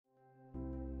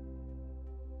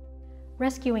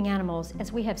Rescuing animals,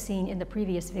 as we have seen in the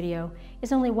previous video,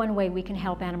 is only one way we can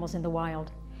help animals in the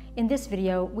wild. In this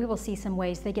video, we will see some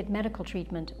ways they get medical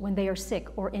treatment when they are sick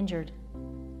or injured.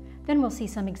 Then we'll see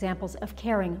some examples of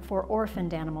caring for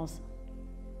orphaned animals.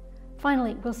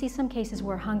 Finally, we'll see some cases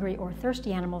where hungry or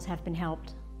thirsty animals have been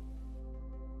helped.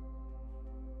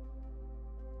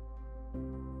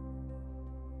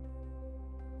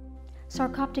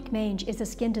 Sarcoptic mange is a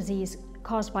skin disease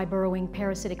caused by burrowing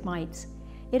parasitic mites.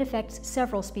 It affects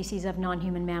several species of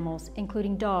non-human mammals,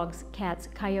 including dogs, cats,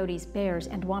 coyotes, bears,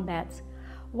 and wombats.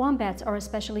 Wombats are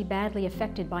especially badly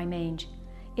affected by mange.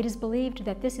 It is believed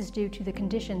that this is due to the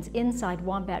conditions inside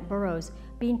wombat burrows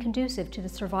being conducive to the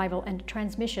survival and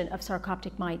transmission of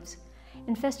sarcoptic mites.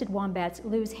 Infested wombats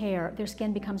lose hair, their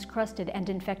skin becomes crusted and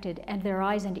infected, and their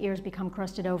eyes and ears become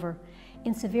crusted over.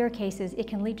 In severe cases, it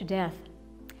can lead to death.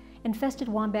 Infested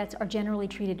wombats are generally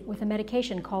treated with a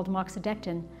medication called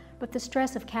moxidectin, but the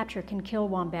stress of capture can kill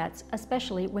wombats,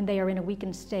 especially when they are in a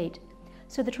weakened state.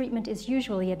 So the treatment is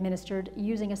usually administered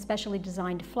using a specially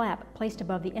designed flap placed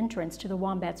above the entrance to the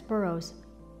wombat's burrows.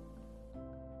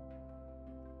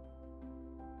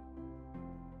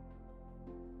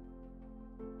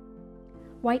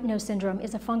 White nose syndrome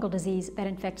is a fungal disease that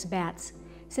infects bats.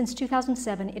 Since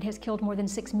 2007, it has killed more than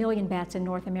 6 million bats in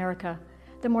North America.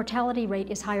 The mortality rate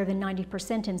is higher than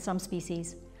 90% in some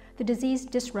species. The disease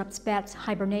disrupts bats'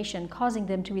 hibernation, causing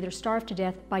them to either starve to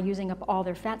death by using up all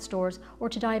their fat stores or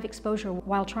to die of exposure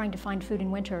while trying to find food in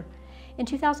winter. In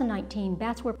 2019,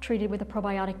 bats were treated with a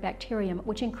probiotic bacterium,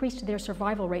 which increased their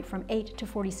survival rate from 8 to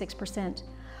 46%.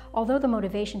 Although the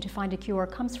motivation to find a cure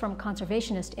comes from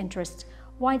conservationist interests,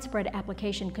 widespread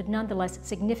application could nonetheless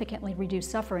significantly reduce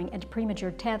suffering and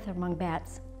premature death among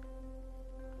bats.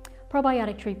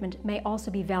 Probiotic treatment may also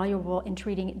be valuable in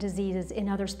treating diseases in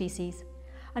other species.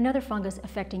 Another fungus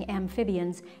affecting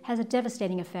amphibians has a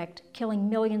devastating effect, killing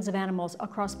millions of animals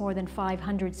across more than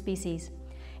 500 species.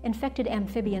 Infected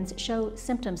amphibians show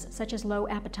symptoms such as low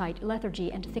appetite, lethargy,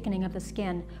 and thickening of the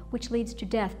skin, which leads to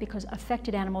death because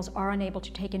affected animals are unable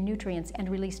to take in nutrients and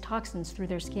release toxins through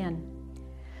their skin.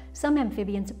 Some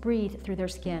amphibians breathe through their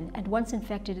skin, and once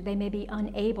infected, they may be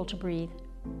unable to breathe.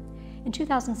 In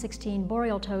 2016,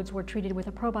 boreal toads were treated with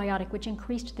a probiotic which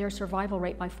increased their survival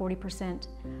rate by 40%.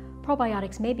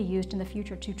 Probiotics may be used in the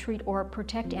future to treat or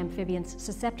protect amphibians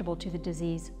susceptible to the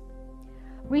disease.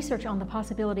 Research on the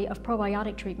possibility of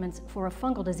probiotic treatments for a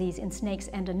fungal disease in snakes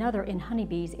and another in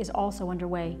honeybees is also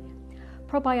underway.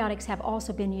 Probiotics have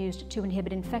also been used to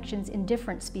inhibit infections in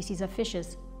different species of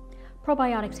fishes.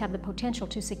 Probiotics have the potential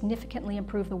to significantly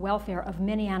improve the welfare of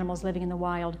many animals living in the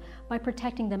wild by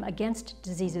protecting them against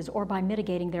diseases or by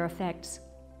mitigating their effects.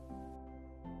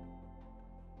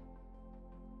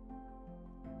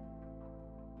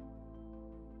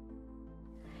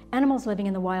 Animals living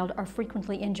in the wild are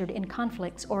frequently injured in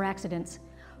conflicts or accidents.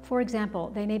 For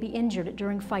example, they may be injured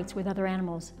during fights with other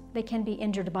animals. They can be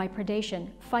injured by predation,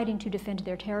 fighting to defend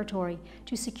their territory,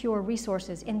 to secure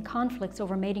resources in conflicts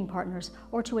over mating partners,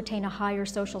 or to attain a higher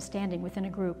social standing within a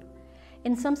group.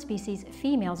 In some species,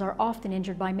 females are often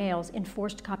injured by males in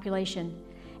forced copulation.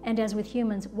 And as with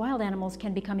humans, wild animals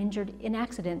can become injured in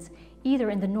accidents,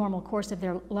 either in the normal course of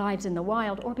their lives in the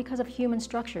wild or because of human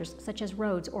structures, such as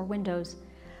roads or windows.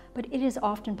 But it is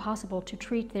often possible to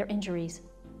treat their injuries.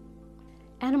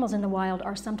 Animals in the wild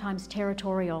are sometimes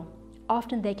territorial.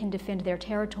 Often they can defend their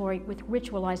territory with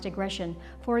ritualized aggression,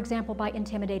 for example by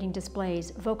intimidating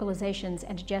displays, vocalizations,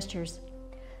 and gestures.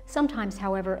 Sometimes,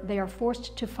 however, they are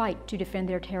forced to fight to defend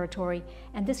their territory,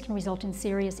 and this can result in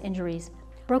serious injuries.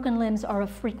 Broken limbs are a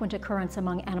frequent occurrence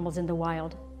among animals in the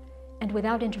wild, and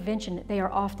without intervention they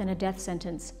are often a death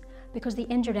sentence, because the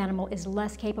injured animal is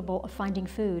less capable of finding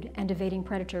food and evading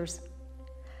predators.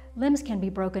 Limbs can be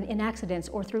broken in accidents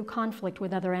or through conflict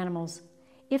with other animals.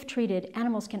 If treated,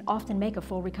 animals can often make a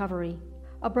full recovery.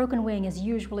 A broken wing is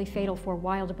usually fatal for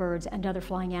wild birds and other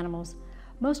flying animals.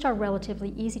 Most are relatively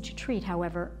easy to treat,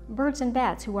 however. Birds and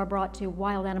bats who are brought to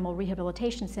wild animal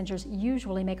rehabilitation centers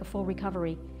usually make a full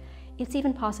recovery. It's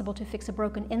even possible to fix a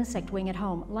broken insect wing at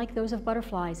home, like those of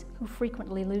butterflies, who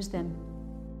frequently lose them.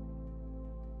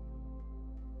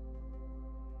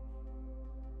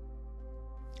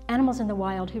 Animals in the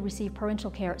wild who receive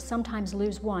parental care sometimes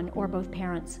lose one or both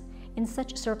parents. In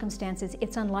such circumstances,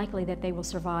 it's unlikely that they will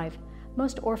survive.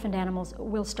 Most orphaned animals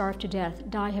will starve to death,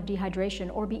 die of dehydration,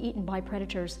 or be eaten by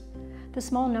predators. The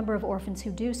small number of orphans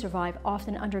who do survive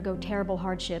often undergo terrible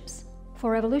hardships.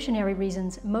 For evolutionary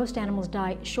reasons, most animals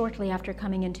die shortly after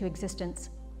coming into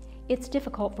existence. It's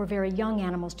difficult for very young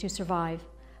animals to survive.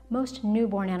 Most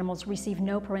newborn animals receive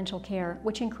no parental care,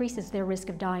 which increases their risk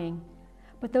of dying.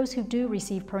 But those who do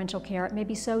receive parental care may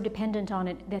be so dependent on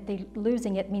it that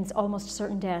losing it means almost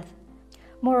certain death.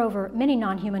 Moreover, many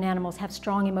non-human animals have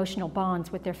strong emotional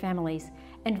bonds with their families,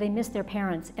 and they miss their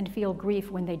parents and feel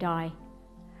grief when they die.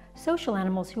 Social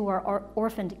animals who are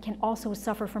orphaned can also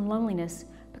suffer from loneliness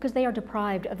because they are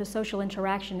deprived of the social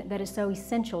interaction that is so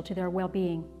essential to their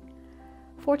well-being.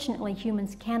 Fortunately,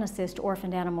 humans can assist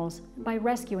orphaned animals by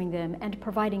rescuing them and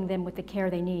providing them with the care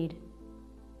they need.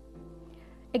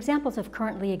 Examples of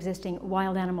currently existing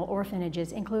wild animal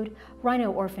orphanages include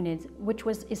Rhino Orphanage, which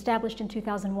was established in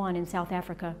 2001 in South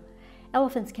Africa.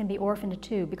 Elephants can be orphaned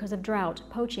too because of drought,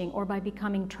 poaching, or by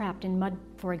becoming trapped in mud,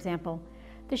 for example.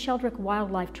 The Sheldrick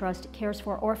Wildlife Trust cares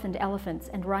for orphaned elephants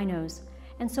and rhinos,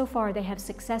 and so far they have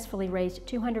successfully raised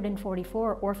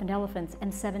 244 orphaned elephants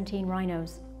and 17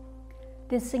 rhinos.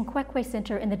 The Sinkwekwe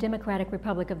Center in the Democratic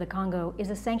Republic of the Congo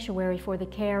is a sanctuary for the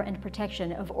care and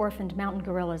protection of orphaned mountain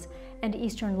gorillas and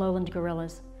eastern lowland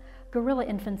gorillas. Gorilla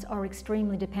infants are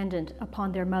extremely dependent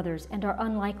upon their mothers and are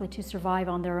unlikely to survive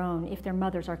on their own if their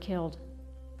mothers are killed.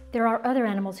 There are other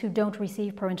animals who don't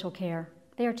receive parental care.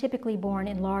 They are typically born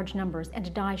in large numbers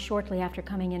and die shortly after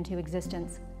coming into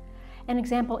existence. An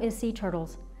example is sea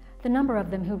turtles. The number of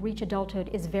them who reach adulthood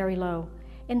is very low.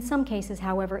 In some cases,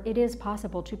 however, it is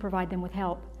possible to provide them with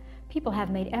help. People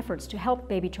have made efforts to help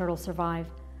baby turtles survive.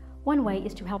 One way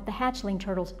is to help the hatchling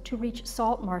turtles to reach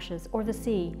salt marshes or the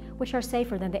sea, which are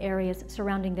safer than the areas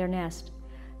surrounding their nest.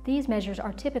 These measures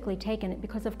are typically taken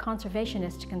because of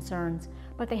conservationist concerns,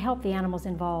 but they help the animals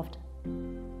involved.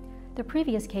 The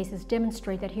previous cases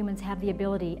demonstrate that humans have the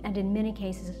ability and in many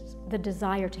cases the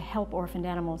desire to help orphaned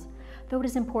animals, though it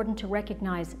is important to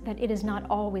recognize that it is not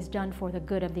always done for the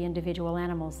good of the individual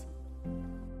animals.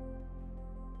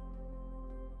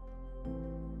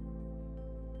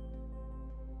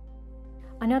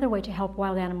 Another way to help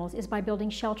wild animals is by building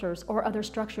shelters or other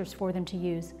structures for them to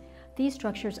use. These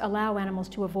structures allow animals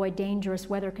to avoid dangerous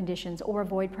weather conditions or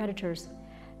avoid predators.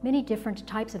 Many different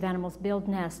types of animals build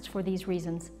nests for these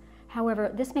reasons.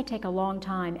 However, this may take a long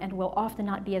time and will often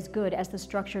not be as good as the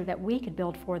structure that we could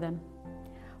build for them.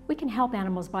 We can help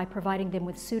animals by providing them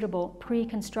with suitable,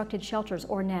 pre-constructed shelters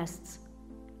or nests.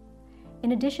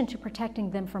 In addition to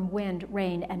protecting them from wind,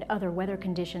 rain, and other weather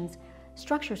conditions,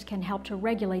 structures can help to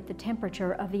regulate the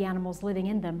temperature of the animals living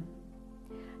in them.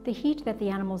 The heat that the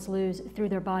animals lose through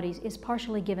their bodies is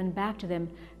partially given back to them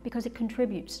because it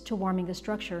contributes to warming the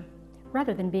structure,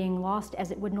 rather than being lost as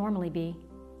it would normally be.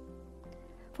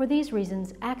 For these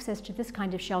reasons, access to this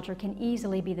kind of shelter can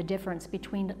easily be the difference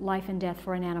between life and death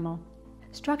for an animal.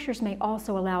 Structures may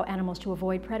also allow animals to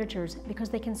avoid predators because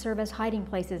they can serve as hiding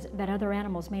places that other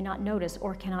animals may not notice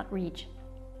or cannot reach.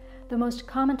 The most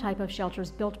common type of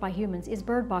shelters built by humans is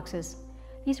bird boxes.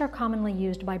 These are commonly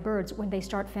used by birds when they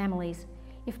start families.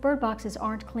 If bird boxes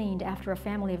aren't cleaned after a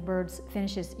family of birds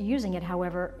finishes using it,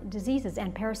 however, diseases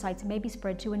and parasites may be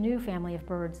spread to a new family of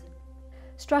birds.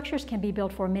 Structures can be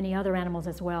built for many other animals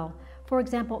as well. For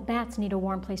example, bats need a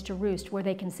warm place to roost where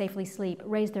they can safely sleep,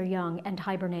 raise their young, and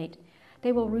hibernate.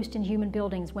 They will roost in human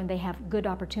buildings when they have good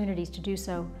opportunities to do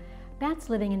so. Bats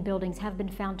living in buildings have been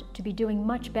found to be doing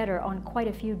much better on quite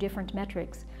a few different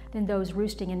metrics than those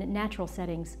roosting in natural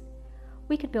settings.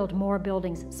 We could build more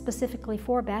buildings specifically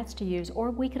for bats to use,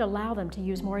 or we could allow them to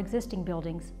use more existing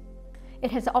buildings. It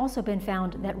has also been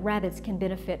found that rabbits can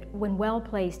benefit when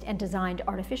well-placed and designed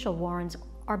artificial warrens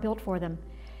are built for them.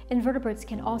 Invertebrates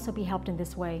can also be helped in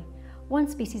this way. One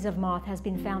species of moth has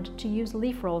been found to use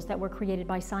leaf rolls that were created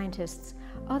by scientists.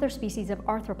 Other species of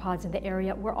arthropods in the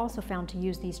area were also found to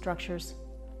use these structures.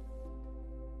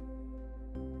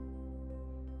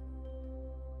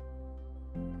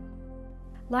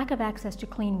 Lack of access to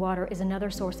clean water is another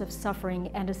source of suffering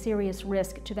and a serious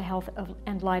risk to the health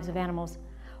and lives of animals.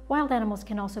 Wild animals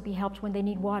can also be helped when they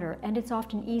need water, and it's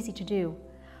often easy to do.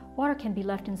 Water can be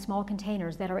left in small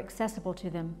containers that are accessible to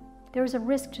them. There is a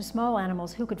risk to small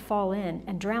animals who could fall in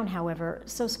and drown, however,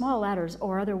 so small ladders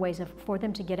or other ways for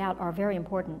them to get out are very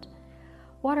important.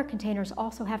 Water containers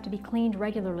also have to be cleaned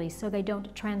regularly so they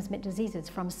don't transmit diseases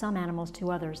from some animals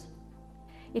to others.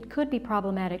 It could be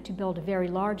problematic to build very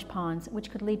large ponds,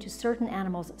 which could lead to certain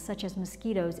animals such as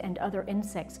mosquitoes and other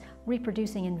insects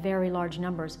reproducing in very large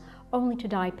numbers, only to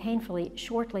die painfully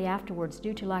shortly afterwards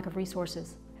due to lack of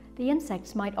resources. The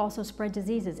insects might also spread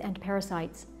diseases and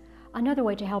parasites. Another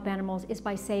way to help animals is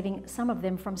by saving some of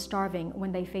them from starving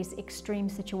when they face extreme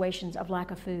situations of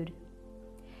lack of food.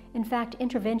 In fact,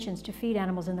 interventions to feed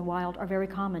animals in the wild are very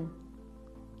common.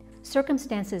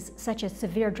 Circumstances such as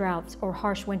severe droughts or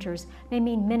harsh winters may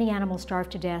mean many animals starve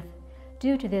to death.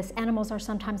 Due to this, animals are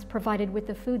sometimes provided with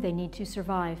the food they need to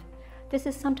survive. This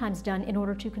is sometimes done in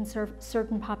order to conserve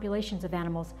certain populations of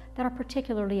animals that are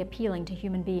particularly appealing to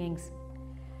human beings.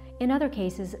 In other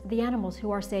cases, the animals who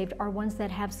are saved are ones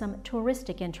that have some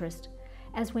touristic interest,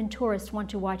 as when tourists want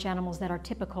to watch animals that are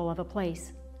typical of a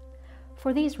place.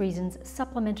 For these reasons,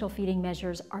 supplemental feeding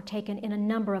measures are taken in a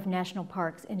number of national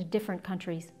parks in different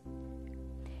countries.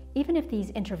 Even if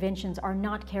these interventions are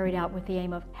not carried out with the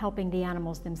aim of helping the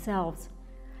animals themselves,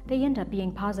 they end up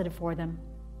being positive for them.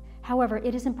 However,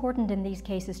 it is important in these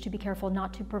cases to be careful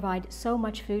not to provide so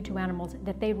much food to animals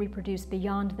that they reproduce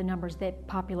beyond the numbers that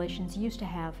populations used to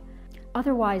have.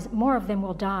 Otherwise, more of them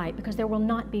will die because there will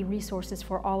not be resources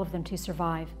for all of them to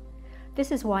survive.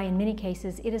 This is why in many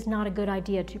cases it is not a good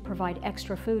idea to provide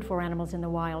extra food for animals in the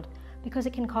wild, because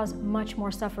it can cause much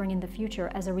more suffering in the future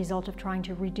as a result of trying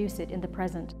to reduce it in the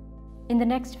present. In the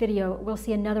next video, we'll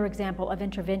see another example of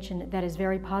intervention that is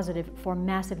very positive for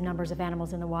massive numbers of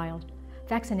animals in the wild: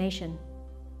 vaccination.